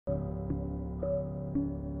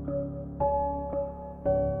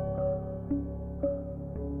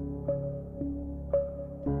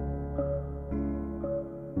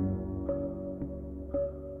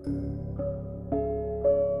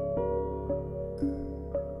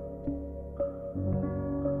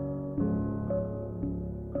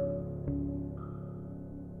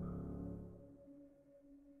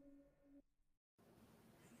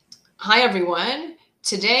Hi, everyone.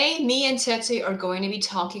 Today, me and Tete are going to be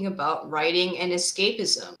talking about writing and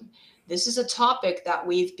escapism. This is a topic that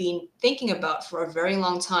we've been thinking about for a very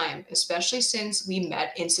long time, especially since we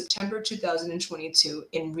met in September 2022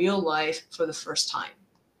 in real life for the first time.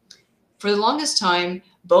 For the longest time,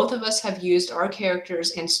 both of us have used our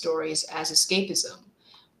characters and stories as escapism.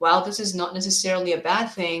 While this is not necessarily a bad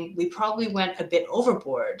thing, we probably went a bit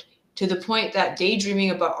overboard to the point that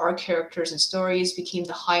daydreaming about our characters and stories became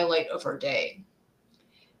the highlight of our day.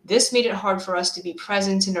 This made it hard for us to be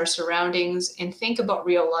present in our surroundings and think about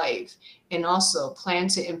real life, and also plan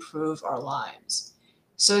to improve our lives.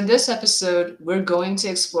 So, in this episode, we're going to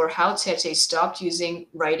explore how Tete stopped using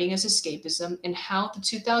writing as escapism and how the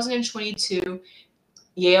 2022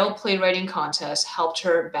 Yale Playwriting Contest helped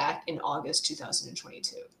her back in August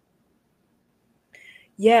 2022.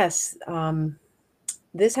 Yes,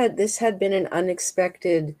 this had been an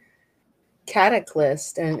unexpected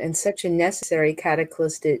cataclysm and such a necessary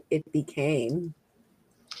cataclysm it became.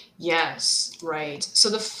 Yes, right. So,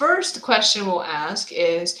 the first question we'll ask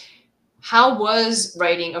is, how was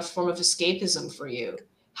writing a form of escapism for you?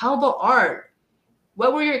 How about art?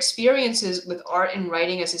 What were your experiences with art and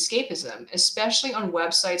writing as escapism, especially on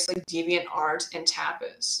websites like DeviantArt and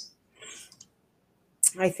Tapas?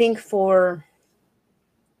 I think for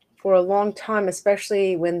a long time,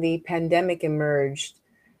 especially when the pandemic emerged,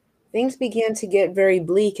 things began to get very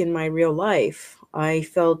bleak in my real life. I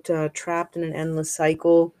felt trapped in an endless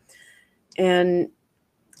cycle, and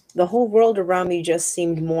the whole world around me just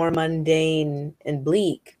seemed more mundane and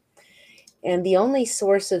bleak. And the only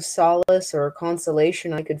source of solace or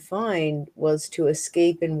consolation I could find was to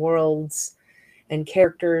escape in worlds and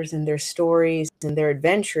characters and their stories and their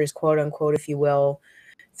adventures, quote unquote, if you will,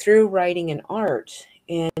 through writing and art.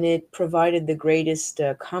 And it provided the greatest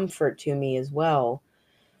comfort to me as well.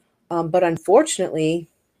 But unfortunately,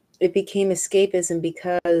 it became escapism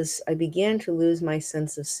because I began to lose my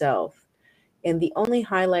sense of self. And the only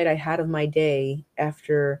highlight I had of my day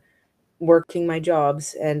after working my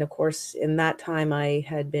jobs, and of course, in that time, I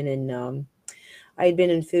had been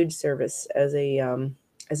in food service as a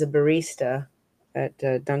barista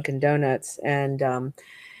at Dunkin' Donuts, and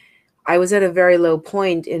I was at a very low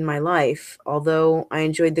point in my life. Although I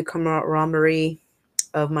enjoyed the camaraderie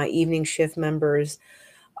of my evening shift members,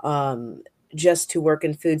 um, just to work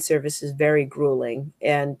in food service is very grueling,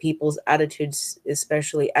 and people's attitudes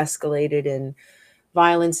especially escalated in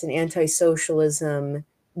violence and anti-socialism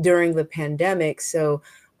during the pandemic. So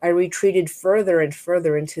I retreated further and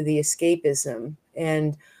further into the escapism,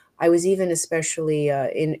 and I was even especially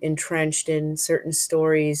entrenched in certain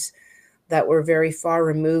stories that were very far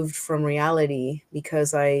removed from reality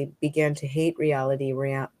because I began to hate reality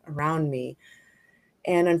around me.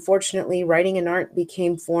 And unfortunately, writing and art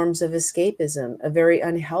became forms of escapism, a very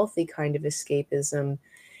unhealthy kind of escapism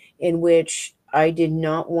in which I did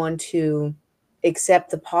not want to accept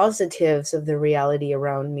the positives of the reality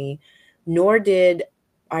around me, nor did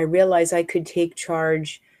I realize I could take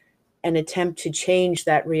charge and attempt to change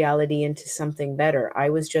that reality into something better. I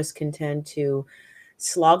was just content to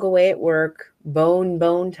slog away at work,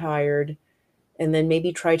 bone tired, and then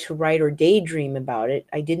maybe try to write or daydream about it.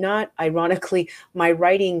 I did not, ironically, my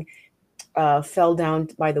writing fell down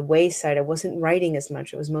by the wayside. I wasn't writing as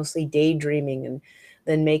much. It was mostly daydreaming and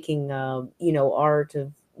then making, art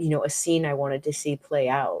of, a scene I wanted to see play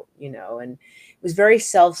out, and it was very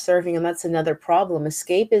self-serving. And that's another problem.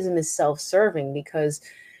 Escapism is self-serving because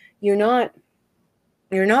you're not,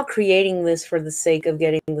 you're not creating this for the sake of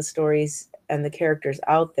getting the stories and the characters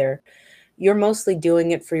out there. You're mostly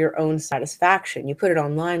doing it for your own satisfaction. You put it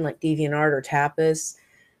online like DeviantArt or Tapas,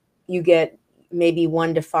 you get maybe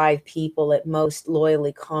 1 to 5 people at most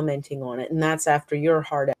loyally commenting on it, and that's after your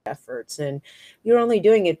hard efforts. And you're only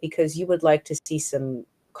doing it because you would like to see some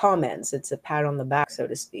comments. It's a pat on the back, so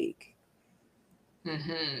to speak.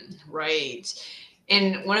 Right.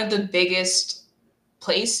 And one of the biggest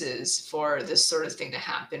places for this sort of thing to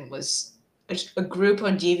happen was a group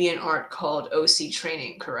on DeviantArt called OC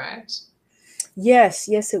Training, correct? Yes,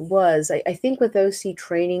 it was. I think with OC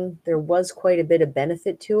training, there was quite a bit of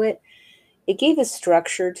benefit to it. It gave a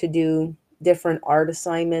structure to do different art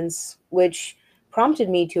assignments, which prompted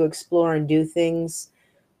me to explore and do things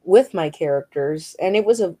with my characters. And it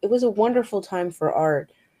was a wonderful time for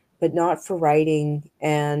art, but not for writing.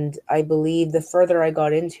 And I believe the further I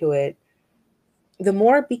got into it, the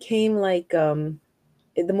more it became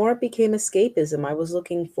the more it became escapism. I was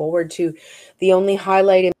looking forward to the only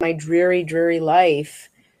highlight in my dreary life,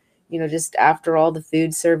 just after all the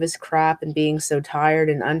food service crap and being so tired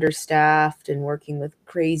and understaffed and working with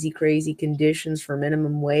crazy conditions for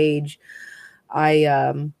minimum wage.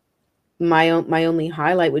 I my only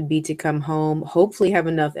highlight would be to come home, hopefully have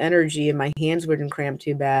enough energy and my hands wouldn't cramp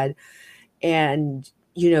too bad, and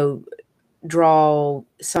draw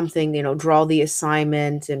something, draw the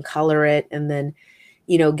assignment and color it, and then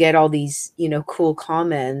get all these cool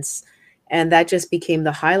comments. And that just became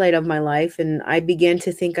the highlight of my life, and I began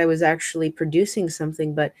to think I was actually producing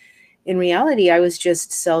something, but in reality I was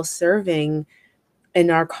just self-serving, a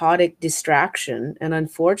narcotic distraction. And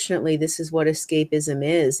unfortunately, this is what escapism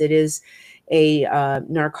is. It is a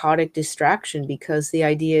narcotic distraction, because the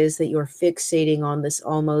idea is that you're fixating on this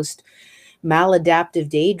almost maladaptive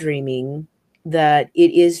daydreaming, that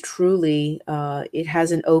it is truly, it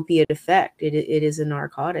has an opiate effect. It is a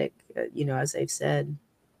narcotic, as I've said.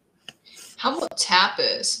 How about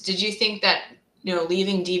tapas? Did you think that,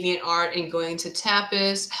 leaving deviant art and going to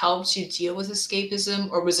tapas helped you deal with escapism,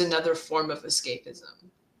 or was another form of escapism?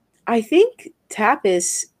 I think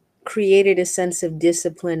tapas created a sense of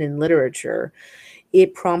discipline in literature.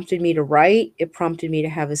 It prompted me to write, it prompted me to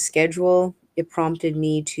have a schedule, it prompted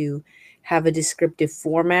me to have a descriptive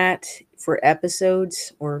format for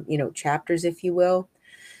episodes, or, chapters, if you will.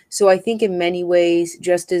 So I think in many ways,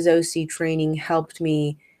 just as OC training helped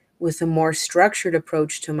me with a more structured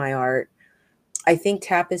approach to my art, I think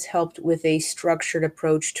TAP has helped with a structured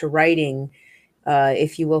approach to writing,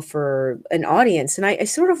 if you will, for an audience. And I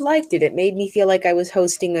sort of liked it. It made me feel like I was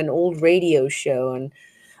hosting an old radio show, and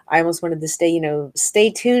I almost wanted to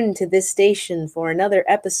stay tuned to this station for another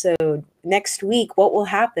episode next week. What will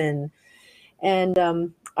happen?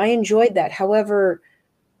 And I enjoyed that. However,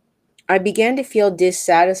 I began to feel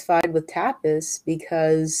dissatisfied with Tapas,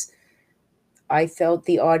 because I felt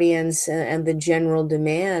the audience and the general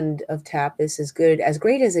demand of Tapas, as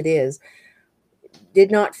great as it is, did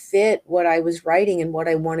not fit what I was writing and what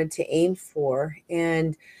I wanted to aim for.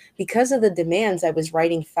 And because of the demands, I was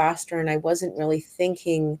writing faster and I wasn't really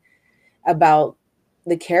thinking about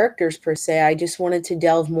the characters per se. I just wanted to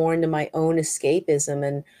delve more into my own escapism.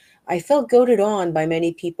 And I felt goaded on by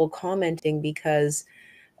many people commenting, because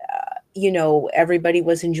everybody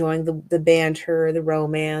was enjoying the banter, the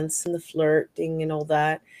romance, and the flirting and all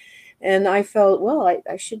that. And I felt, well,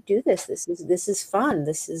 I should do this. This is fun.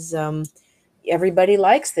 This is everybody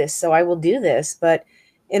likes this, so I will do this. But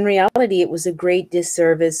in reality, it was a great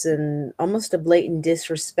disservice and almost a blatant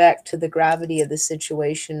disrespect to the gravity of the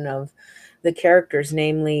situation of the characters,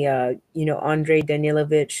 namely, Andrei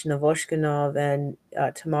Danilovich Novoshkinov and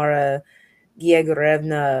Tamara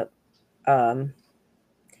Giegorevna. Um,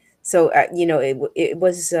 it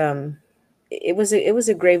was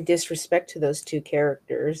a grave disrespect to those two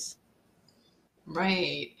characters.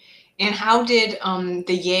 Right. And how did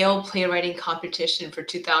the Yale playwriting competition for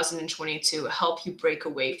 2022 help you break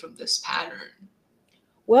away from this pattern?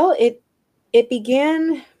 Well, it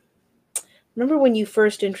began. Remember when you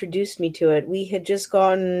first introduced me to it? We had just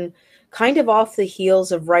gotten kind of off the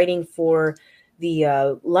heels of writing for the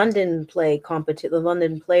the London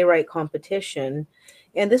playwright competition,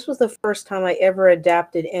 and this was the first time I ever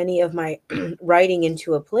adapted any of my writing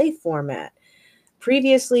into a play format.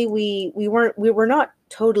 Previously, we were not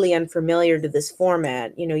totally unfamiliar to this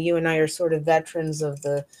format. You and I are sort of veterans of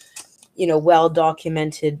the well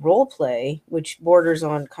documented role play, which borders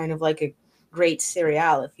on kind of like a great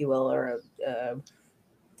serial, if you will, or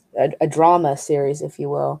a drama series, if you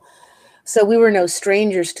will. So we were no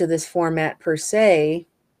strangers to this format per se.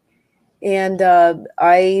 And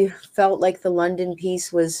I felt like the London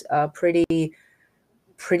piece was pretty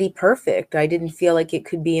perfect. I didn't feel like it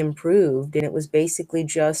could be improved, and it was basically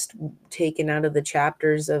just taken out of the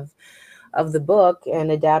chapters of the book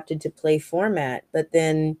and adapted to play format. But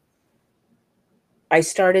then I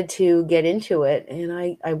started to get into it,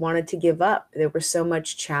 and I wanted to give up. There was so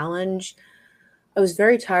much challenge. I was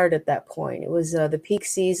very tired at that point. It was the peak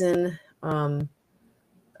season.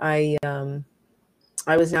 I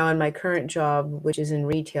I was now in my current job, which is in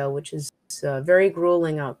retail, which is very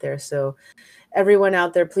grueling out there. So everyone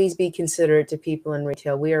out there, please be considerate to people in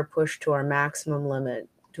retail. We are pushed to our maximum limit,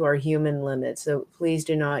 to our human limit. So please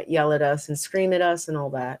do not yell at us and scream at us and all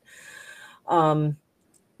that. Um,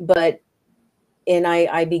 but and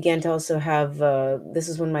I began to also have this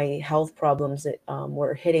is when my health problems that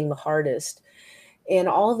were hitting the hardest, and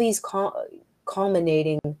all these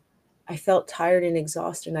culminating. I felt tired and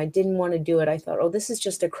exhausted, and I didn't want to do it. I thought, oh, this is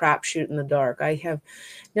just a crapshoot in the dark. I have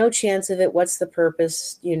no chance of it. What's the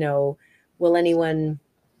purpose? Will anyone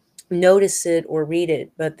notice it or read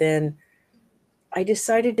it? But then I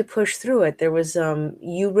decided to push through it. There was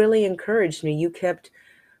you really encouraged me. You kept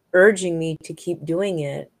urging me to keep doing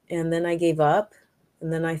it, and then I gave up.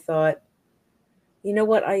 And then I thought, you know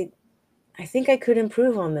what? I think I could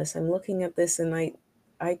improve on this. I'm looking at this, and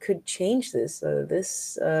I could change this.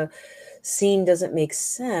 This scene doesn't make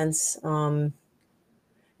sense.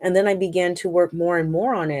 And then I began to work more and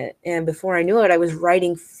more on it. And before I knew it, I was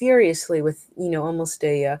writing furiously with, almost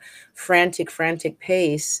a frantic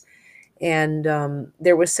pace. And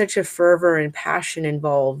there was such a fervor and passion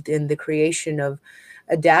involved in the creation of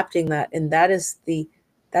adapting that. And that is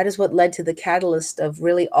what led to the catalyst of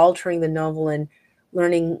really altering the novel and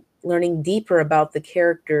learning deeper about the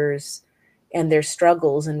characters and their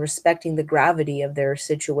struggles and respecting the gravity of their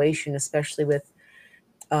situation, especially with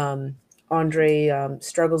um, Andre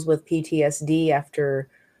struggles with PTSD after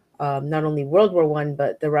not only World War One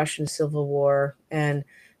but the Russian Civil War, and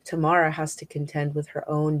Tamara has to contend with her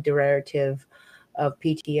own derivative of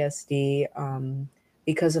PTSD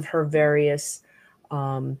because of her various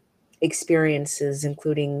um, experiences,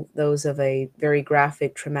 including those of a very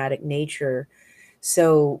graphic, traumatic nature.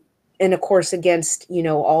 So, and of course, against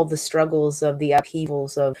all the struggles of the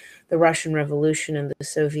upheavals of the Russian Revolution and the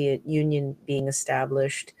Soviet Union being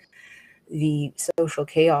established, the social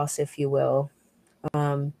chaos, if you will,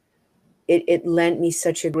 um, it lent me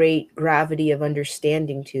such a great gravity of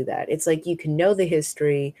understanding to that. It's like you can know the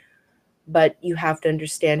history, but you have to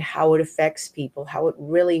understand how it affects people, how it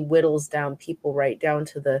really whittles down people right down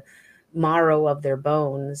to the marrow of their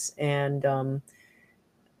bones. And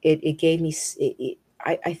it gave me,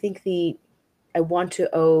 I think I want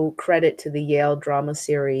to owe credit to the Yale drama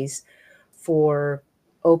series for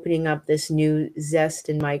opening up this new zest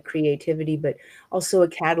in my creativity, but also a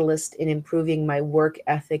catalyst in improving my work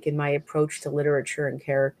ethic and my approach to literature and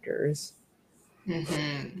characters.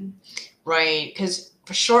 Hmm. Right, because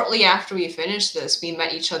shortly after we finished this, we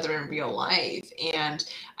met each other in real life, and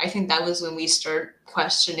I think that was when we started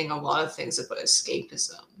questioning a lot of things about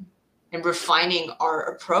escapism and refining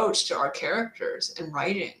our approach to our characters and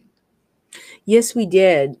writing. Yes, we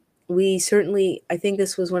did. We certainly, I think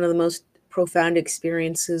this was one of the most profound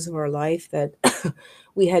experiences of our life that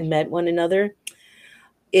we had met one another.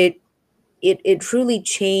 It it truly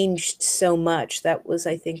changed so much. That was,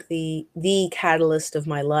 I think, the catalyst of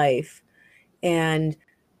my life. And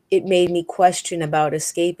it made me question about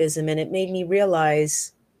escapism, and it made me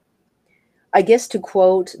realize, I guess, to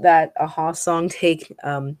quote that aha song, take me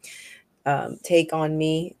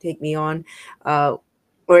on, uh,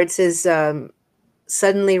 where it says,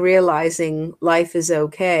 suddenly realizing life is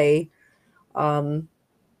okay. um,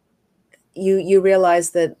 you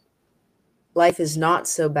realize that life is not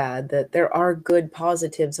so bad, that there are good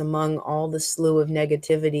positives among all the slew of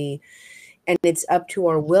negativity, and it's up to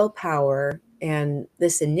our willpower and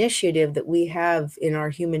this initiative that we have in our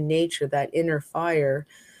human nature, that inner fire,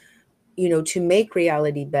 to make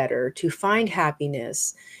reality better, to find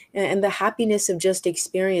happiness, and the happiness of just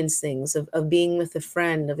experience things, of being with a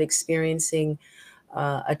friend, of experiencing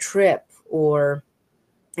a trip, or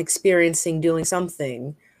experiencing doing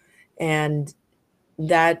something. And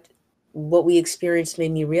that, what we experienced,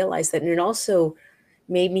 made me realize that. And it also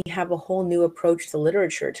made me have a whole new approach to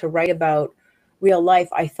literature, to write about real life.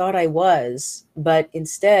 I thought I was, but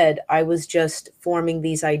instead I was just forming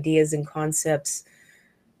these ideas and concepts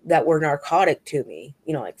that were narcotic to me,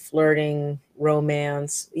 like flirting,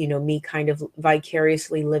 romance, me kind of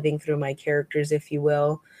vicariously living through my characters, if you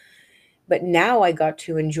will. But now I got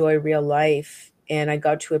to enjoy real life, and I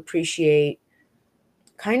got to appreciate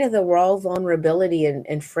kind of the raw vulnerability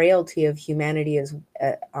and frailty of humanity,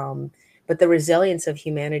 but the resilience of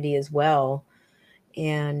humanity as well.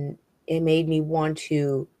 And it made me want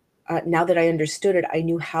to, now that I understood it, I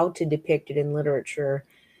knew how to depict it in literature.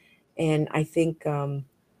 And I think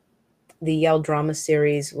the Yale drama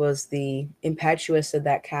series was the impetuous of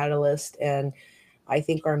that catalyst. And I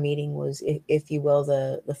think our meeting was, if you will,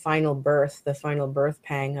 the final birth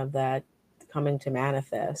pang of that coming to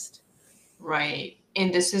manifest. Right.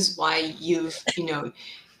 And this is why you've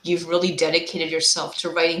really dedicated yourself to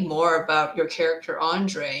writing more about your character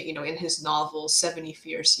Andre, in his novel 70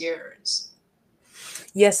 Fierce Years.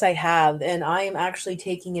 Yes, I have. And I am actually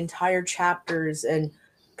taking entire chapters and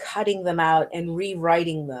cutting them out and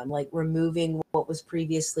rewriting them, like removing what was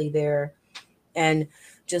previously there and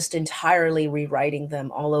just entirely rewriting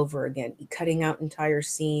them all over again, cutting out entire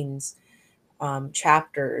scenes,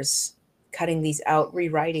 chapters, cutting these out,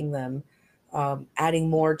 rewriting them, adding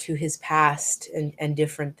more to his past and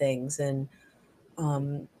different things. And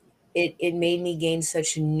um, it made me gain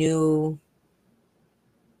such new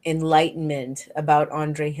enlightenment about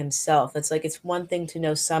Andre himself. It's like it's one thing to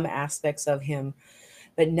know some aspects of him,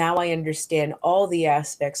 but now I understand all the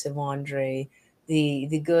aspects of Andre,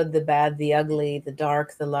 the good, the bad, the ugly, the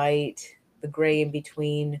dark, the light, the gray in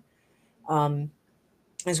between, um,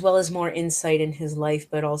 as well as more insight in his life,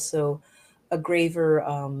 but also a graver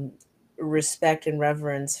respect and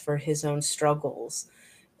reverence for his own struggles,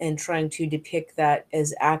 and trying to depict that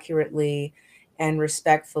as accurately and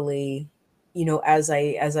respectfully, as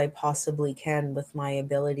I possibly can with my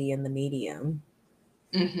ability in the medium.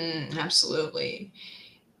 Absolutely.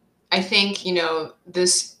 I think,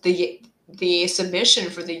 the submission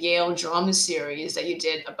for the Yale drama series that you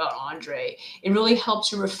did about Andre, it really helped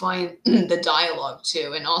to refine the dialogue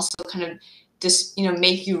too, and also kind of just,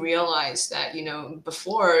 make you realize that,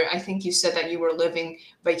 before, I think you said that you were living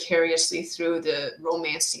vicariously through the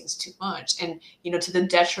romance scenes too much, and, to the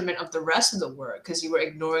detriment of the rest of the work, because you were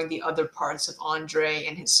ignoring the other parts of Andre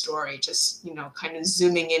and his story, just, kind of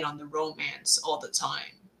zooming in on the romance all the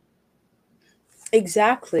time.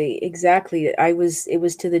 Exactly, exactly. It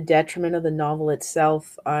was to the detriment of the novel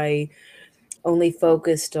itself. I only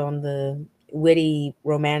focused on the witty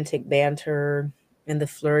romantic banter and the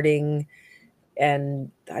flirting,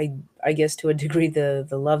 and I guess to a degree the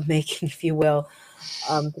lovemaking, if you will,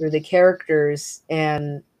 through the characters.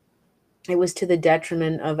 And it was to the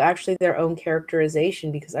detriment of actually their own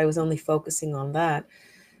characterization, because I was only focusing on that.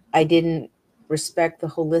 I didn't respect the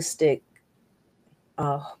holistic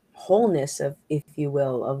uh, wholeness of, if you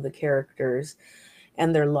will, of the characters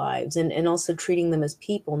and their lives, and also treating them as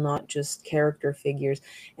people, not just character figures.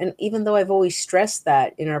 And even though I've always stressed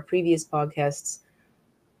that in our previous podcasts,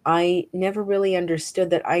 I never really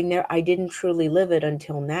understood that. I didn't truly live it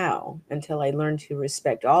until now, until I learned to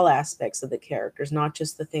respect all aspects of the characters, not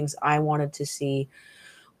just the things I wanted to see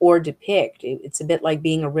or depict. It's a bit like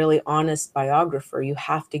being a really honest biographer. You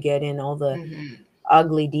have to get in all the Hmm.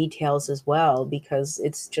 ugly details as well, because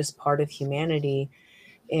it's just part of humanity.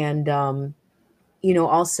 And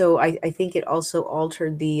also, I think it also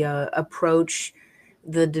altered the approach,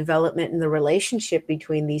 the development and the relationship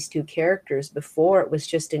between these two characters. Before, it was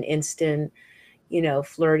just an instant,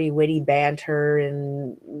 flirty, witty banter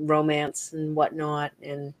and romance and whatnot,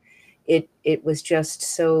 and it was just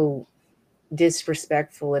so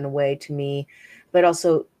disrespectful in a way to me, but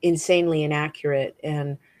also insanely inaccurate.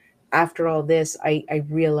 And after all this, I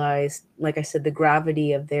realized, like I said, the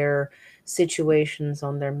gravity of their situations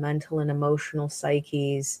on their mental and emotional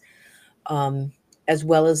psyches, um, as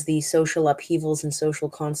well as the social upheavals and social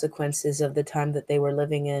consequences of the time that they were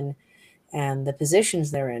living in and the positions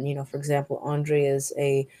they're in. For example, Andre is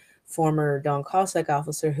a former Don Cossack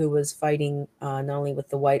officer who was fighting not only with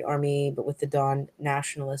the White Army, but with the Don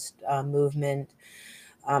nationalist movement.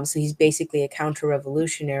 So he's basically a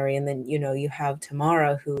counter-revolutionary. And then, you have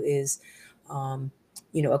Tamara, who is, um,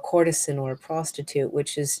 a courtesan or a prostitute,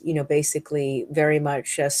 which is, basically very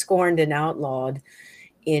much scorned and outlawed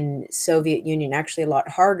in Soviet Union, actually a lot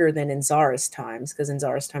harder than in Tsarist times, because in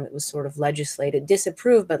Tsarist time it was sort of legislated,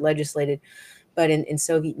 disapproved, but legislated. But in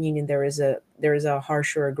Soviet Union, there is a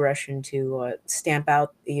harsher aggression to stamp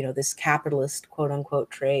out, this capitalist quote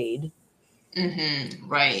unquote trade.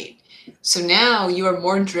 Right. So now you are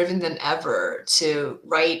more driven than ever to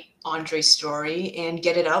write Andre's story and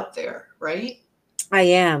get it out there, right?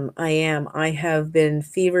 I have been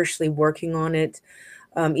feverishly working on it.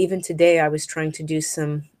 Even today, I was trying to do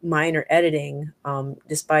some minor editing,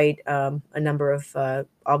 despite a number of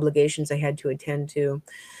obligations I had to attend to.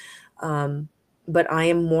 Um, but I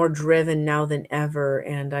am more driven now than ever,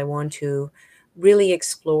 and I want to really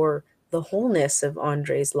explore the wholeness of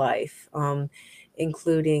Andre's life,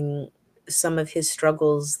 including some of his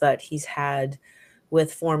struggles that he's had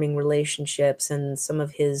with forming relationships, and some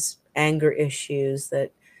of his anger issues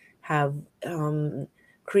that have um,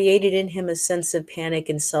 created in him a sense of panic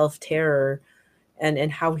and self terror,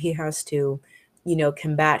 and how he has to,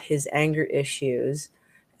 combat his anger issues,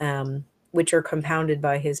 um, which are compounded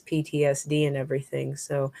by his PTSD and everything.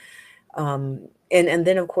 So, um, and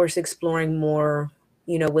then of course exploring more,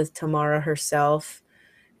 with Tamara herself,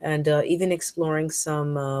 and even exploring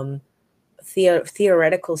some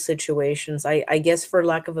theoretical situations. I guess, for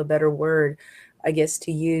lack of a better word, I guess,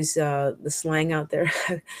 to use the slang out there,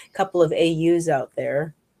 a couple of AUs out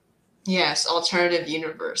there. Yes, alternative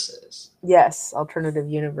universes. Yes, alternative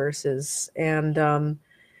universes. And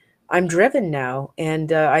I'm driven now,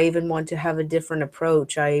 and I even want to have a different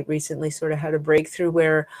approach. I recently sort of had a breakthrough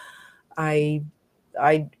where I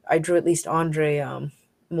I drew at least Andre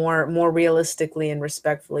more realistically and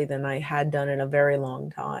respectfully than I had done in a very long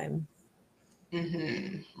time.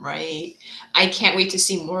 Right. I can't wait to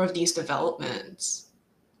see more of these developments.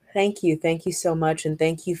 Thank you so much, and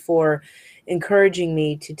thank you for encouraging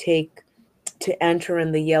me to enter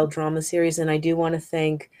in the Yale drama series. And I do want to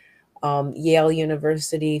thank Yale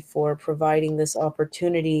University for providing this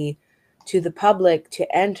opportunity to the public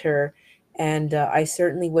to enter. And I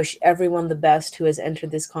certainly wish everyone the best who has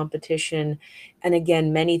entered this competition. And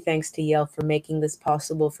again, many thanks to Yale for making this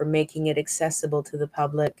possible, for making it accessible to the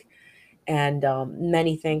public. And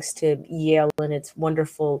many thanks to Yale and its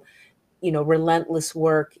wonderful, relentless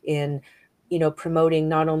work in, promoting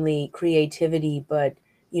not only creativity, but,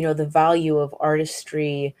 the value of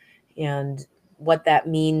artistry and what that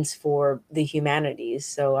means for the humanities.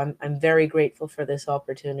 So I'm very grateful for this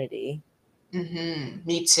opportunity.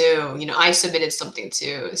 Me too. I submitted something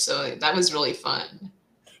too, so that was really fun.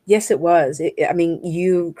 Yes, it was. I mean,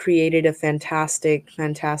 you created a fantastic,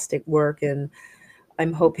 fantastic work, and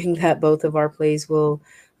I'm hoping that both of our plays will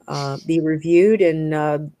be reviewed and,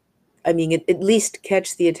 I mean, at least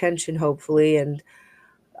catch the attention, hopefully. And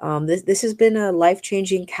this has been a life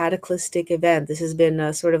changing, cataclysmic event. This has been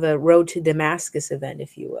a sort of a road to Damascus event,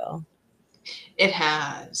 if you will. It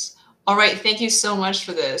has. All right, thank you so much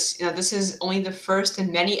for this. This is only the first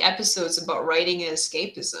in many episodes about writing and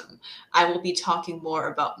escapism. I will be talking more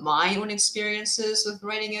about my own experiences with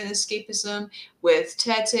writing and escapism with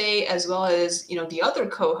Tete, as well as, the other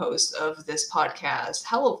co-host of this podcast,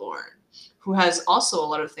 Helleborn, who has also a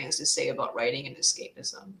lot of things to say about writing and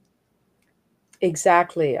escapism.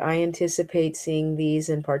 Exactly. I anticipate seeing these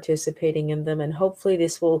and participating in them, and hopefully,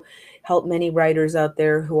 this will help many writers out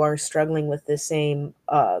there who are struggling with the same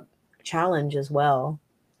challenge as well.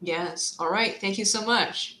 Yes. All right. Thank you so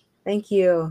much. Thank you.